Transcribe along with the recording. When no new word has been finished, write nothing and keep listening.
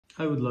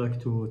I would like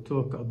to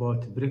talk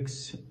about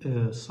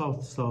BRICS,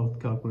 South-South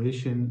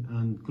cooperation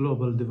and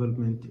global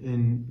development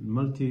in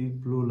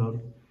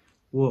multipolar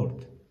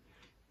world.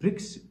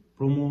 BRICS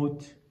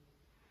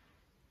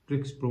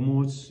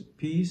promotes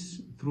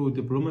peace through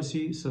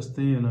diplomacy,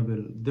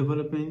 sustainable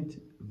development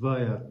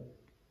via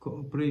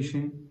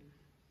cooperation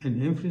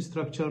in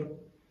infrastructure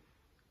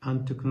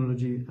and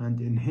technology, and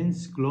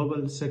enhance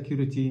global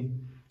security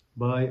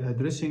by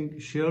addressing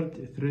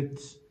shared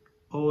threats,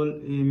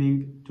 all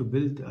aiming to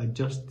build a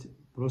just,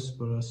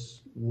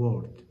 prosperous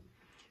world.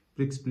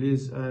 BRICS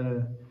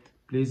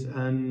plays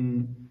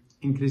an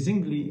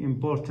increasingly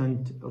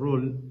important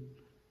role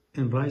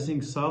in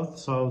rising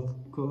South-South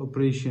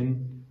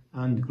cooperation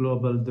and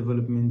global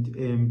development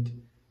aimed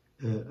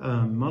at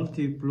a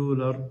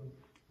multipolar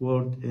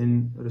world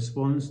in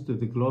response to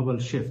the global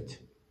shift.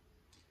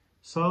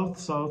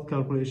 South-South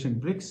cooperation.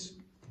 BRICS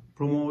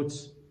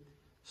promotes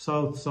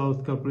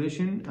South-South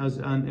cooperation as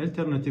an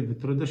alternative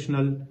to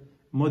traditional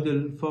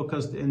model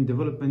focused in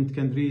development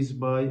countries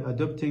by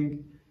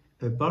adopting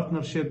a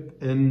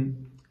partnership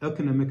in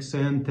economic,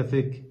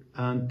 scientific,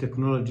 and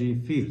technology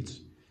fields.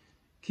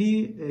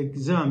 Key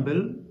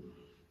example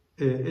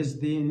is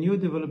the New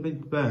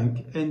Development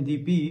Bank,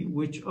 NDB,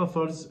 which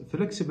offers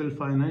flexible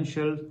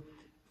financial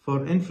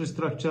for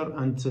infrastructure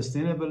and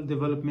sustainable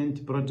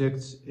development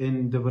projects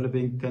in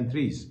developing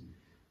countries.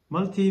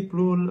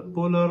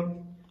 Multipolar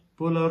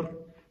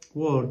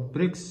world.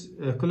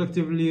 BRICS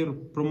collectively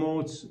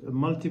promotes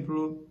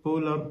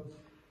multipolar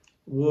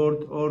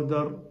world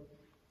order,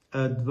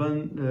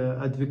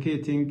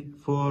 advocating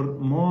for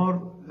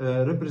more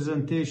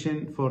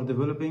representation for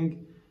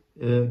developing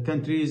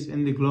countries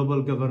in the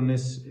global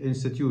governance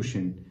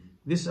institution.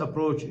 This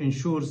approach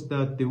ensures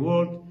that the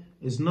world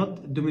is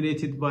not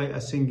dominated by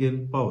a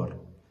single power.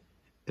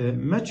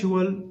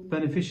 Mutual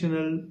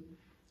beneficial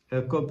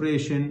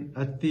cooperation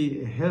at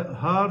the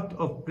heart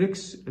of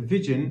BRICS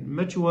vision.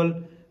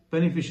 Mutual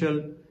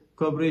beneficial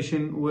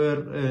cooperation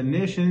where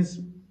nations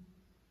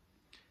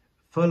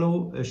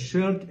follow a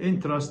shared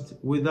interest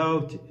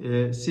without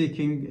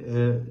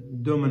seeking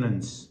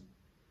dominance.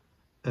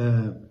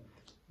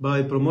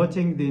 By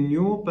promoting the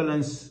new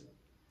balance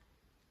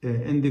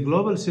in the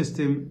global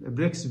system,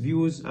 BRICS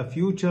views a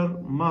future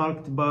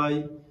marked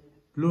by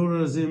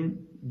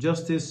pluralism,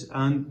 justice,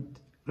 and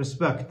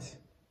respect.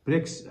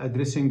 BRICS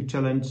addressing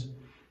challenges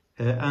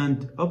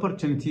and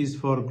opportunities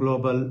for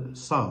global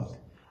South.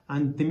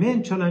 And the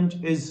main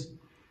challenge is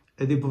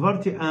the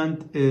poverty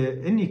and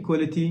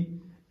inequality,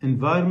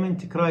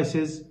 environment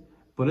crisis,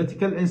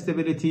 political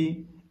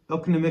instability,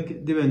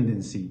 economic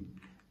dependency.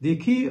 The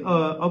key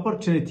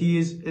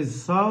opportunities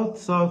is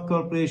South-South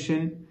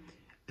cooperation,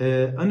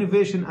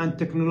 innovation and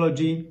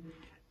technology.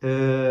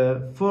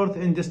 Fourth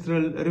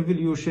Industrial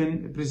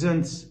Revolution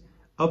presents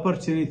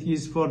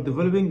opportunities for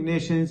developing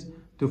nations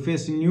to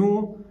face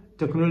new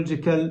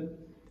technological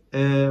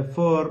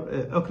for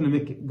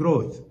economic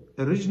growth.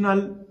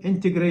 Regional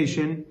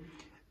integration,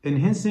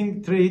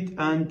 enhancing trade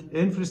and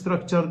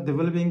infrastructure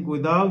developing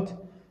without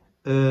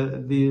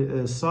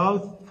the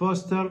South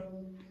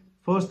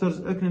fosters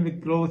economic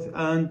growth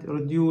and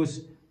reduce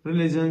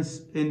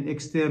reliance in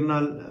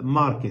external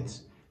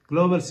markets.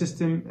 Global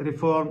system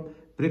reform.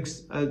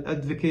 BRICS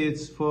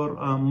advocates for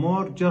a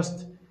more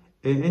just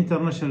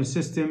international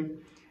system,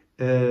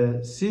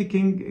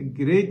 seeking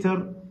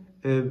greater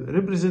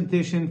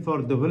representation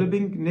for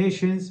developing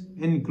nations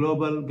in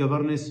global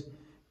governance.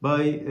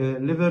 By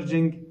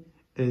leveraging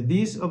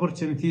these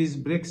opportunities,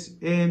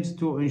 BRICS aims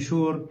to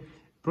ensure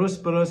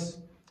prosperous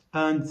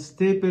and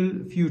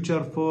stable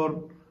future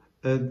for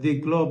the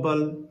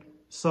global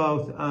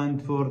South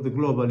and for the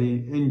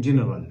globally in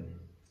general.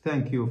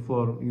 Thank you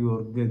for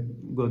your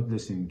good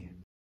listening.